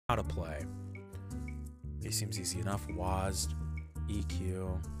how to play. It seems easy enough. WASD,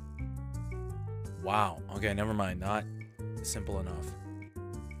 EQ. Wow. Okay, never mind. Not simple enough.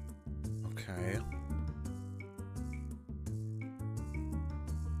 Okay.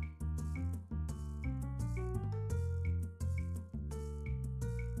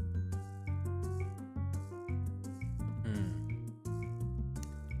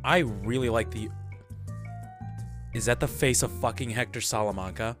 I really like the... Is that the face of fucking Hector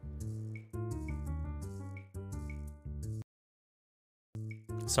Salamanca?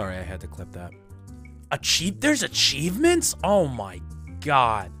 Sorry, I had to clip that. There's achievements? Oh my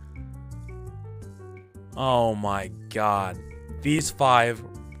god. Oh my god. These 5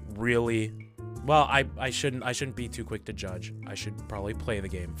 really... Well, I shouldn't be too quick to judge. I should probably play the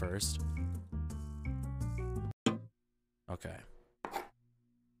game first. Okay.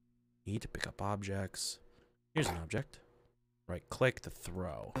 Need to pick up objects. Here's an object. Right click to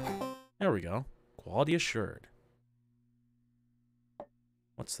throw. There we go. Quality assured.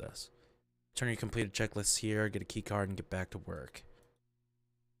 What's this? Turn your completed checklists here, get a key card, and get back to work.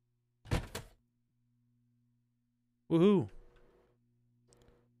 Woohoo!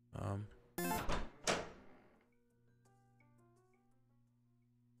 Let's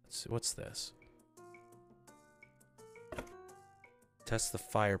see, what's this? Test the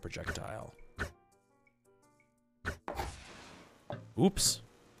fire projectile. Oops.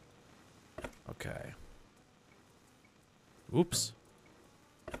 Okay. Oops.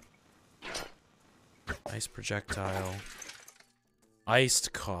 Ice projectile.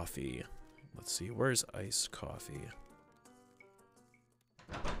 Iced coffee. Let's see, where's iced coffee?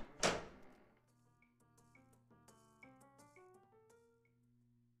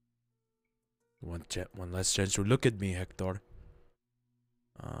 One last chance to look at me, Hector.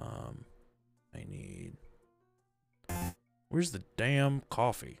 I need... Where's the damn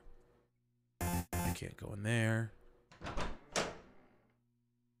coffee? I can't go in there.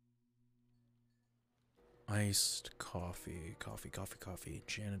 Iced coffee. Coffee.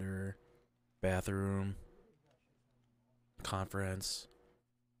 Janitor. Bathroom. Conference.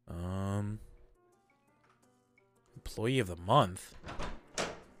 Employee of the month.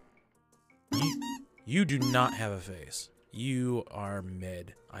 You do not have a face. You are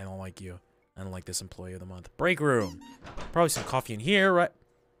mid. I don't like you. I don't like this employee of the month. Break room. Probably some coffee in here, right?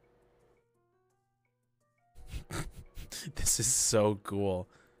 This is so cool.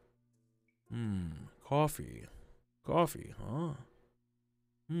 Coffee. Coffee, huh?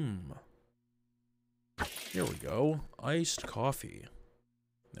 Here we go. Iced coffee.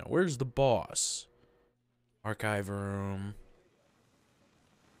 Now, where's the boss? Archive room.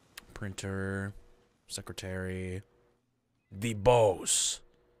 Printer. Secretary. The boss.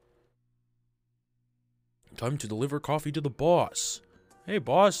 Time to deliver coffee to the boss. Hey,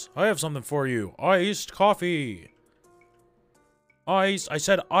 boss, I have something for you. Iced coffee. I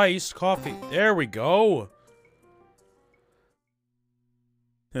said iced coffee. There we go.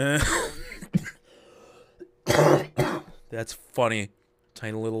 That's funny.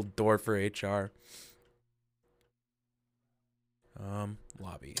 Tiny little door for HR.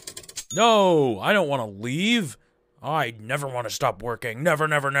 Lobby. No, I don't want to leave. I never want to stop working. Never,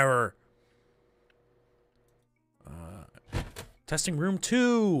 never, never. Testing room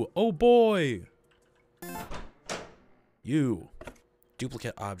 2. Oh boy. You.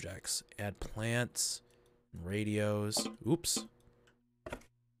 Duplicate objects. Add plants. Radios. Oops.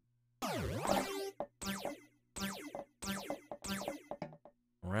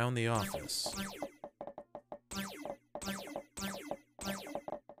 Around the office.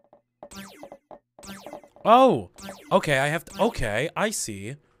 Oh! Okay, I have to... Okay, I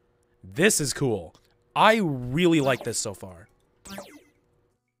see. This is cool. I really like this so far.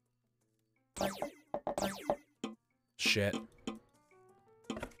 Shit.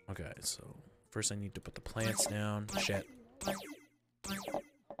 Okay, so... First I need to put the plants down. Shit.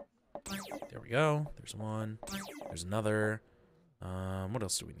 There we go. There's one. There's another. What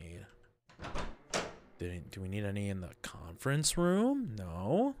else do we need? Do we need any in the conference room?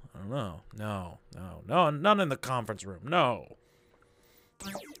 No. I don't know. No, none in the conference room. No.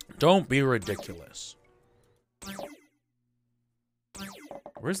 Don't be ridiculous.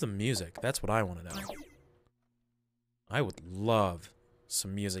 Where's the music? That's what I want to know. I would love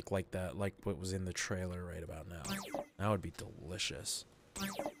some music like that, like what was in the trailer right about now. That would be delicious.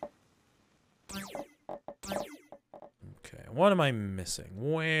 Okay, what am I missing?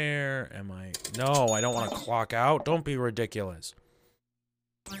 Where am I? No, I don't want to clock out. Don't be ridiculous.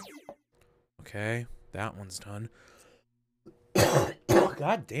 Okay, that one's done.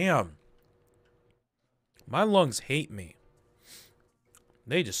 God damn. My lungs hate me.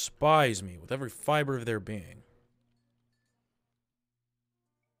 They despise me with every fiber of their being.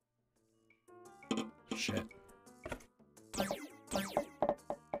 Shit.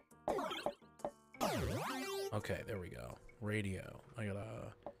 Okay, there we go. Radio. I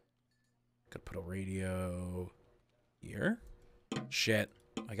gotta put a radio here. Shit.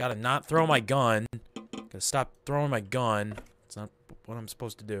 I gotta not throw my gun. Gotta stop throwing my gun. It's not what I'm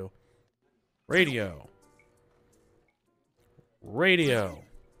supposed to do. Radio. Radio.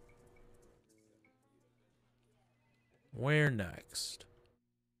 Where next?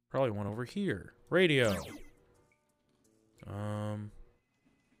 Probably one over here. Radio.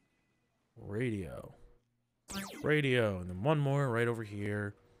 Radio. Radio. And then one more right over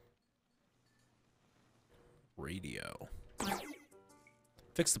here. Radio.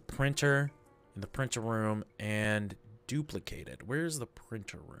 Fix the printer in the printer room and duplicate it. Where's the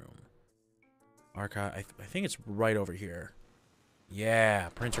printer room? Archive. I think it's right over here. Yeah,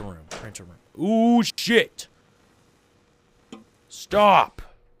 printer room. Printer room. Ooh, shit! Stop!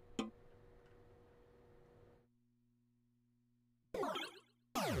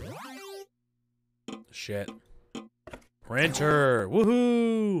 Shit. Printer!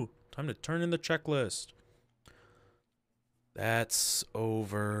 Woohoo! Time to turn in the checklist. That's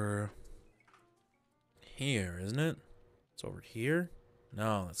over here, isn't it? It's over here?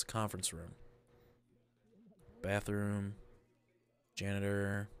 No, that's the conference room. Bathroom.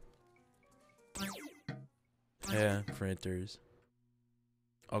 Janitor. Yeah, printers.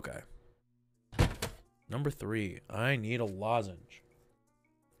 Okay. Number 3. I need a lozenge.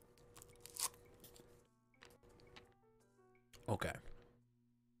 Okay.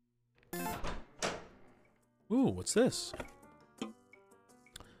 Ooh, what's this?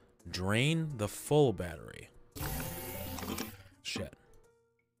 Drain the full battery. Shit.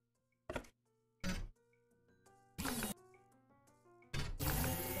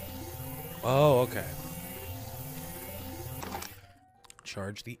 Oh, okay.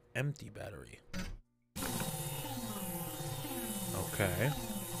 Charge the empty battery. Okay.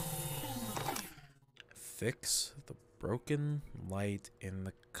 Fix the broken light in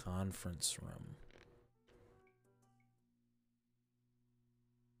the conference room.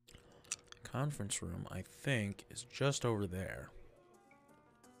 Conference room, I think, is just over there.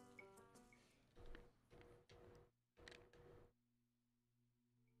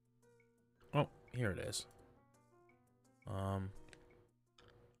 Oh, here it is. I'm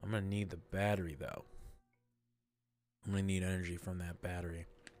gonna need the battery, though. I'm gonna need energy from that battery.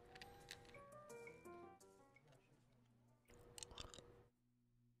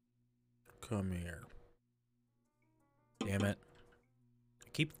 Come here. Damn it. I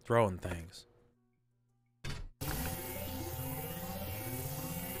keep throwing things.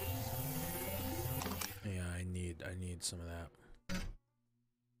 Yeah, I need some of that.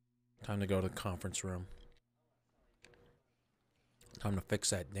 Time to go to the conference room. Time to fix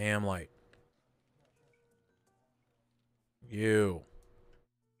that damn light. You.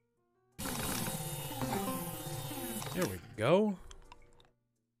 There we go.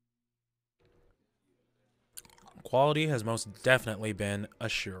 Quality has most definitely been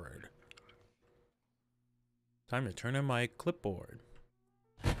assured. Time to turn in my clipboard.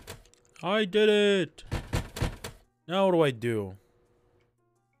 I did it! Now what do I do?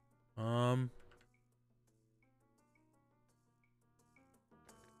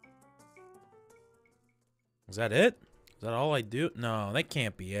 Is that it? Is that all I do? No, that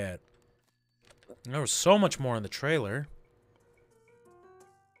can't be it. There was so much more in the trailer.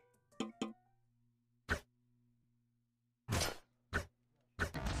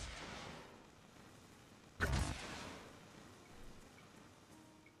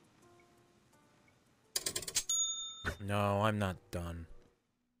 No, I'm not done.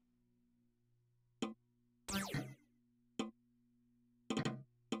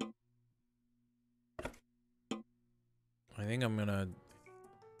 I think I'm gonna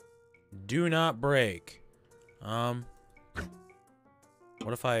do not break. What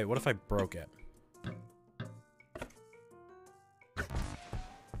if I broke it?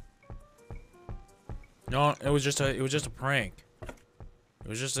 No, it was just a prank. It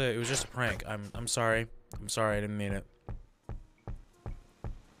was just a prank. I'm sorry. I'm sorry, I didn't mean it.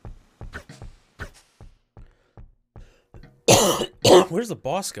 Where's the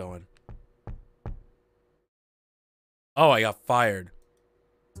boss going? Oh, I got fired.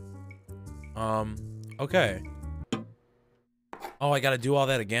 Okay. Oh, I gotta do all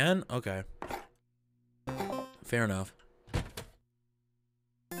that again? Okay. Fair enough.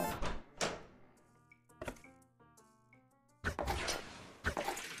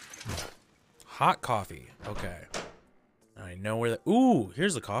 Hot coffee. Okay. I I know where the... Ooh,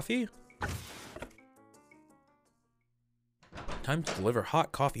 here's the coffee. Time to deliver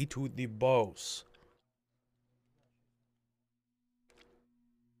hot coffee to the boss.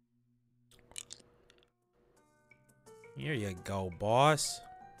 Here you go, boss.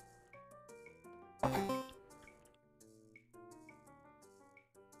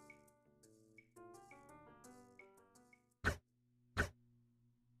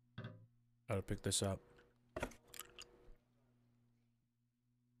 Gotta pick this up.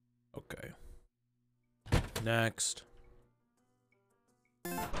 Okay. Next.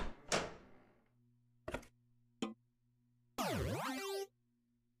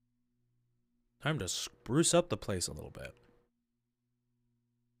 Time to spruce up the place a little bit.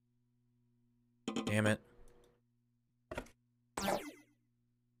 Damn it.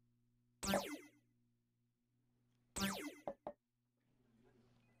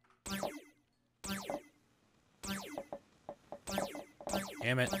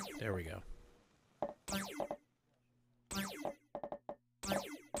 Damn it. There we go.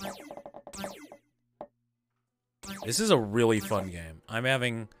 This is a really fun game. I'm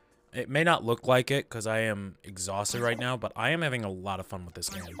having... It may not look like it because I am exhausted right now, but I am having a lot of fun with this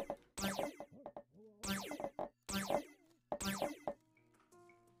game.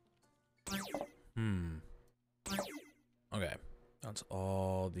 Okay. That's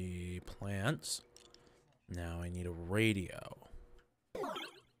all the plants. Now I need a radio.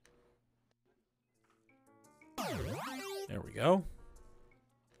 There we go.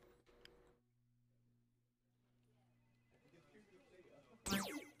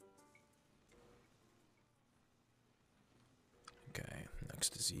 Okay,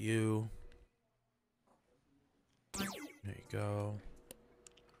 next is you. There you go.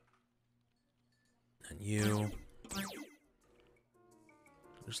 And you.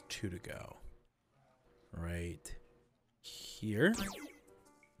 There's 2 to go. Right here.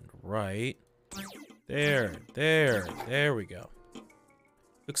 And right there. There we go.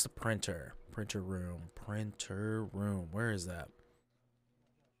 Fix the printer. Printer room. Printer room. Where is that?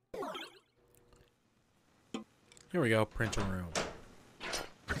 Here we go, printer room.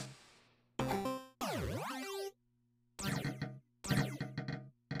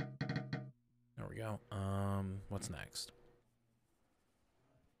 There we go. What's next?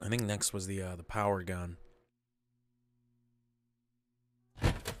 I think next was the power gun.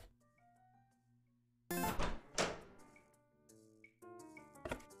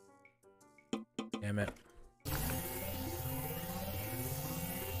 Damn it.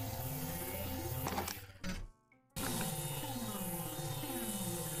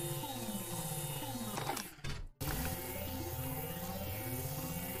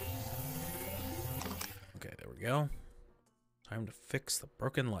 Go. Time to fix the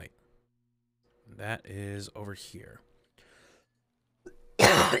broken light. That is over here.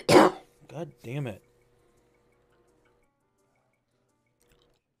 God damn it.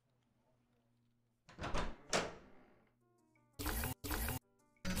 There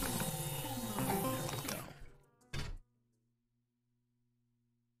we go.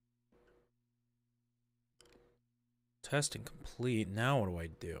 Testing complete. Now what do I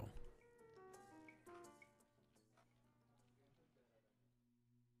do?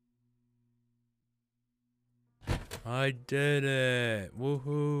 I did it!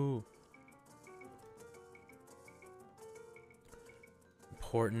 Woohoo!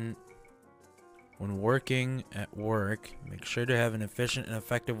 Important. When working at work, make sure to have an efficient and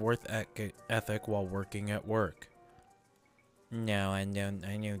effective work ethic while working at work. No, I don't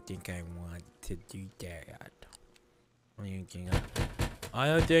think I want to do that. I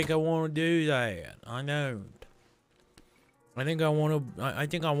don't think I want to do that. I don't. I think I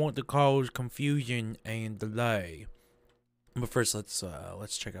want to cause confusion and delay. But first,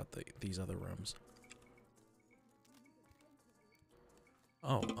 let's check out these other rooms.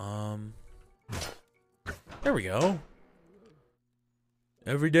 Oh, there we go.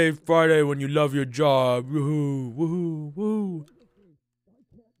 Every day Friday when you love your job. Woohoo, woohoo, woo.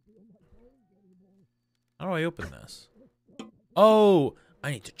 How do I open this? Oh,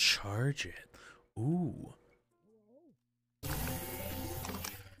 I need to charge it. Ooh.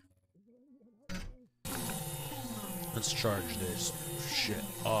 Let's charge this shit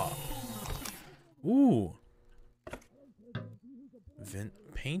up. Ooh.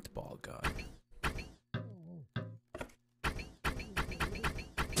 Paintball gun.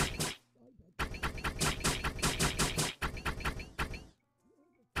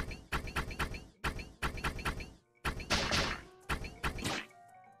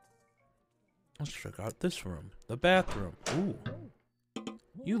 Let's check out this room. The bathroom. Ooh.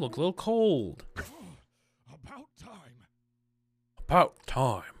 You look a little cold. About time. About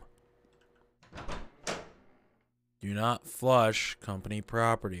time. Do not flush company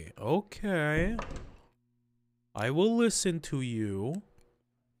property. Okay. I will listen to you.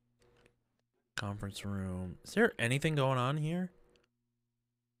 Conference room. Is there anything going on here?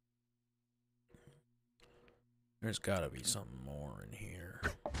 There's gotta be something more in here.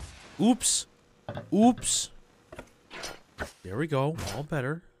 Oops. Oops. There we go. All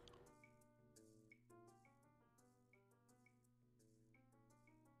better.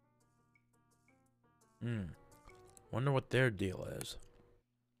 Wonder what their deal is.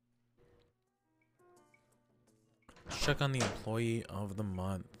 Let's check on the employee of the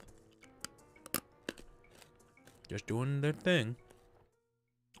month. Just doing their thing.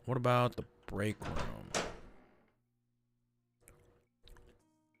 What about the break room?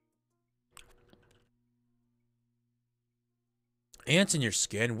 Ants in your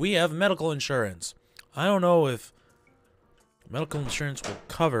skin. We have medical insurance. I don't know if medical insurance will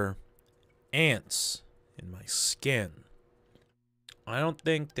cover ants in my skin. I don't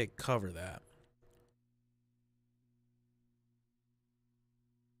think they cover that.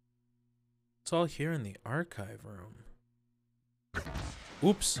 It's all here in the archive room.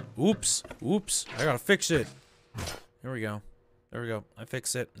 Oops, oops, oops. I gotta fix it. There we go. There we go. I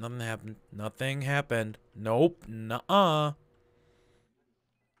fixed it. Nothing happened. Nothing happened. Nope. Nuh-uh.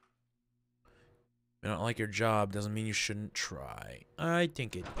 You don't like your job doesn't mean you shouldn't try. I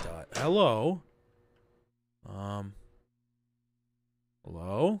think it does. Hello?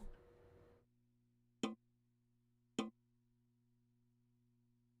 Hello?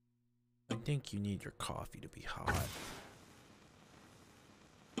 I think you need your coffee to be hot.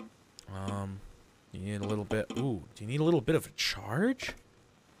 You need a little bit. Ooh, do you need a little bit of a charge?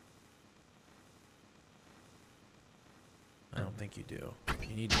 I don't think you do.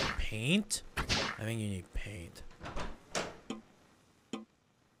 You need paint? I think you need paint.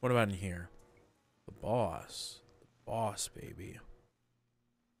 What about in here? The boss. The boss, baby.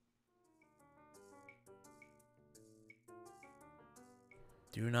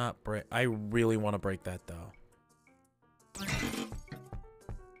 Do not break. I really want to break that, though.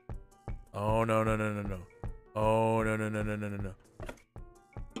 Oh, no, no, no, no, no. Oh, no, no, no, no, no, no, no.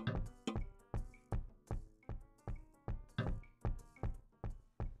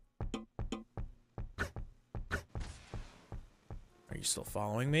 Are you still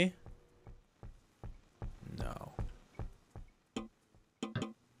following me? No.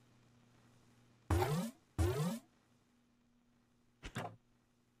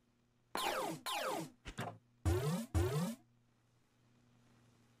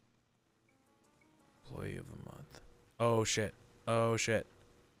 Employee of the month. Oh, shit. Oh, shit.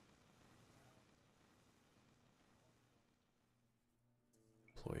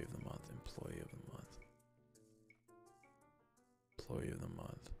 Employee of the month. Employee of the month. Employee of the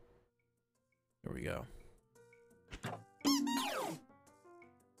month. Here we go.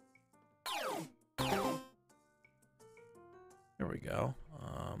 Here we go.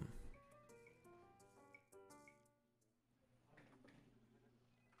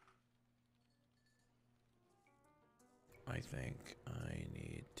 I think I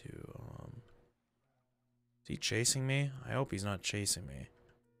need to, is he chasing me? I hope he's not chasing me.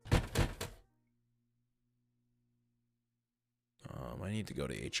 I need to go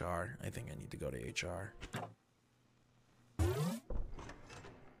to HR. I think I need to go to HR.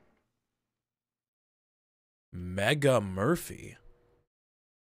 Mega Murphy.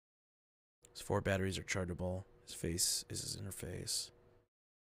 His 4 batteries are chargeable. His face is his interface.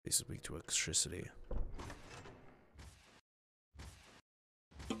 Face is weak to electricity.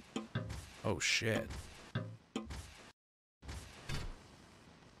 Oh shit.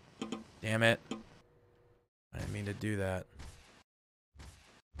 Damn it. I didn't mean to do that.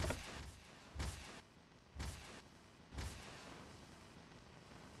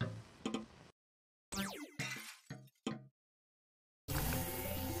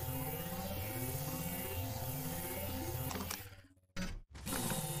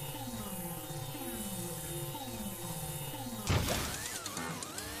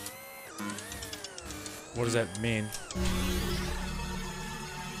 What does that mean?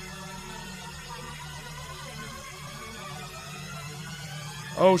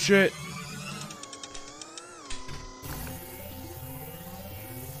 Oh shit.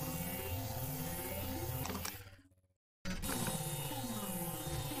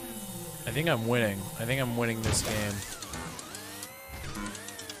 I think I'm winning. I think I'm winning this game.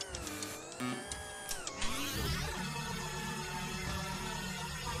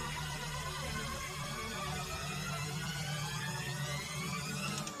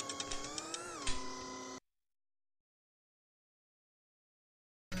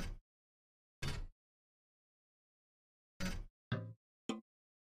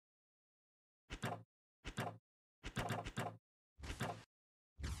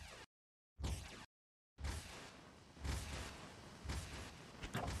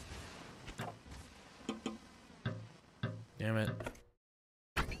 Damn it.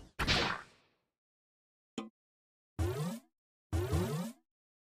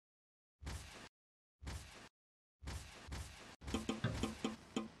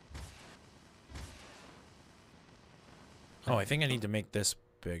 Oh, I think I need to make this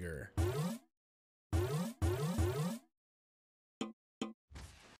bigger. Okay,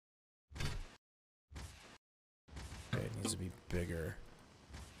 it needs to be bigger.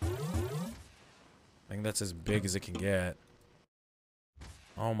 I think that's as big as it can get.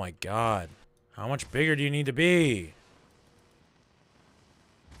 Oh my god. How much bigger do you need to be?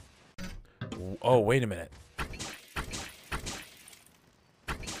 Oh, wait a minute.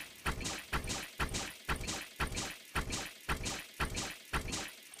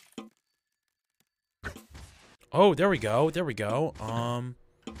 Oh, there we go. There we go. And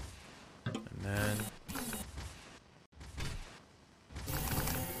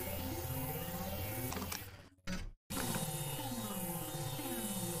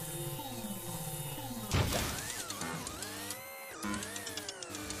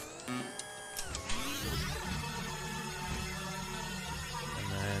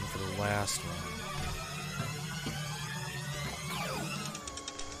then for the last one.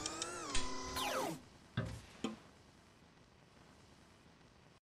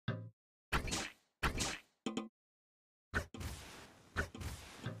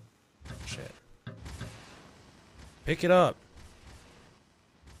 Shit. Pick it up.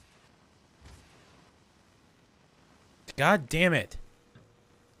 God damn it.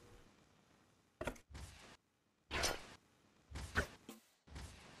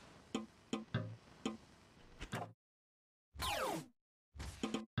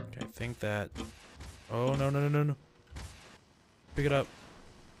 Okay, I think that... Oh, no, no, no, no, no. Pick it up.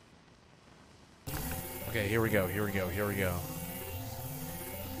 Okay, here we go, here we go, here we go.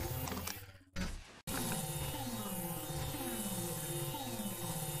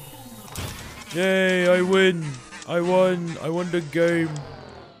 Yay, I win! I won! I won the game!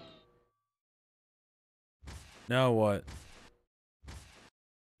 Now what?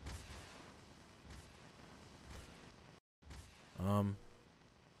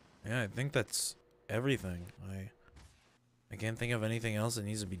 Yeah, I think that's everything. I can't think of anything else that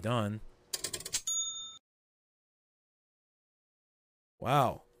needs to be done.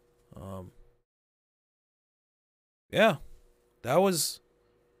 Wow. Yeah. That was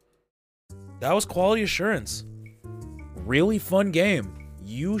quality assurance. Really fun game.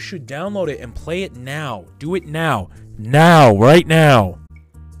 You should download it and play it now. Do it now. Now, right now.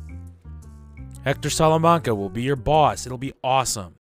 Hector Salamanca will be your boss. It'll be awesome.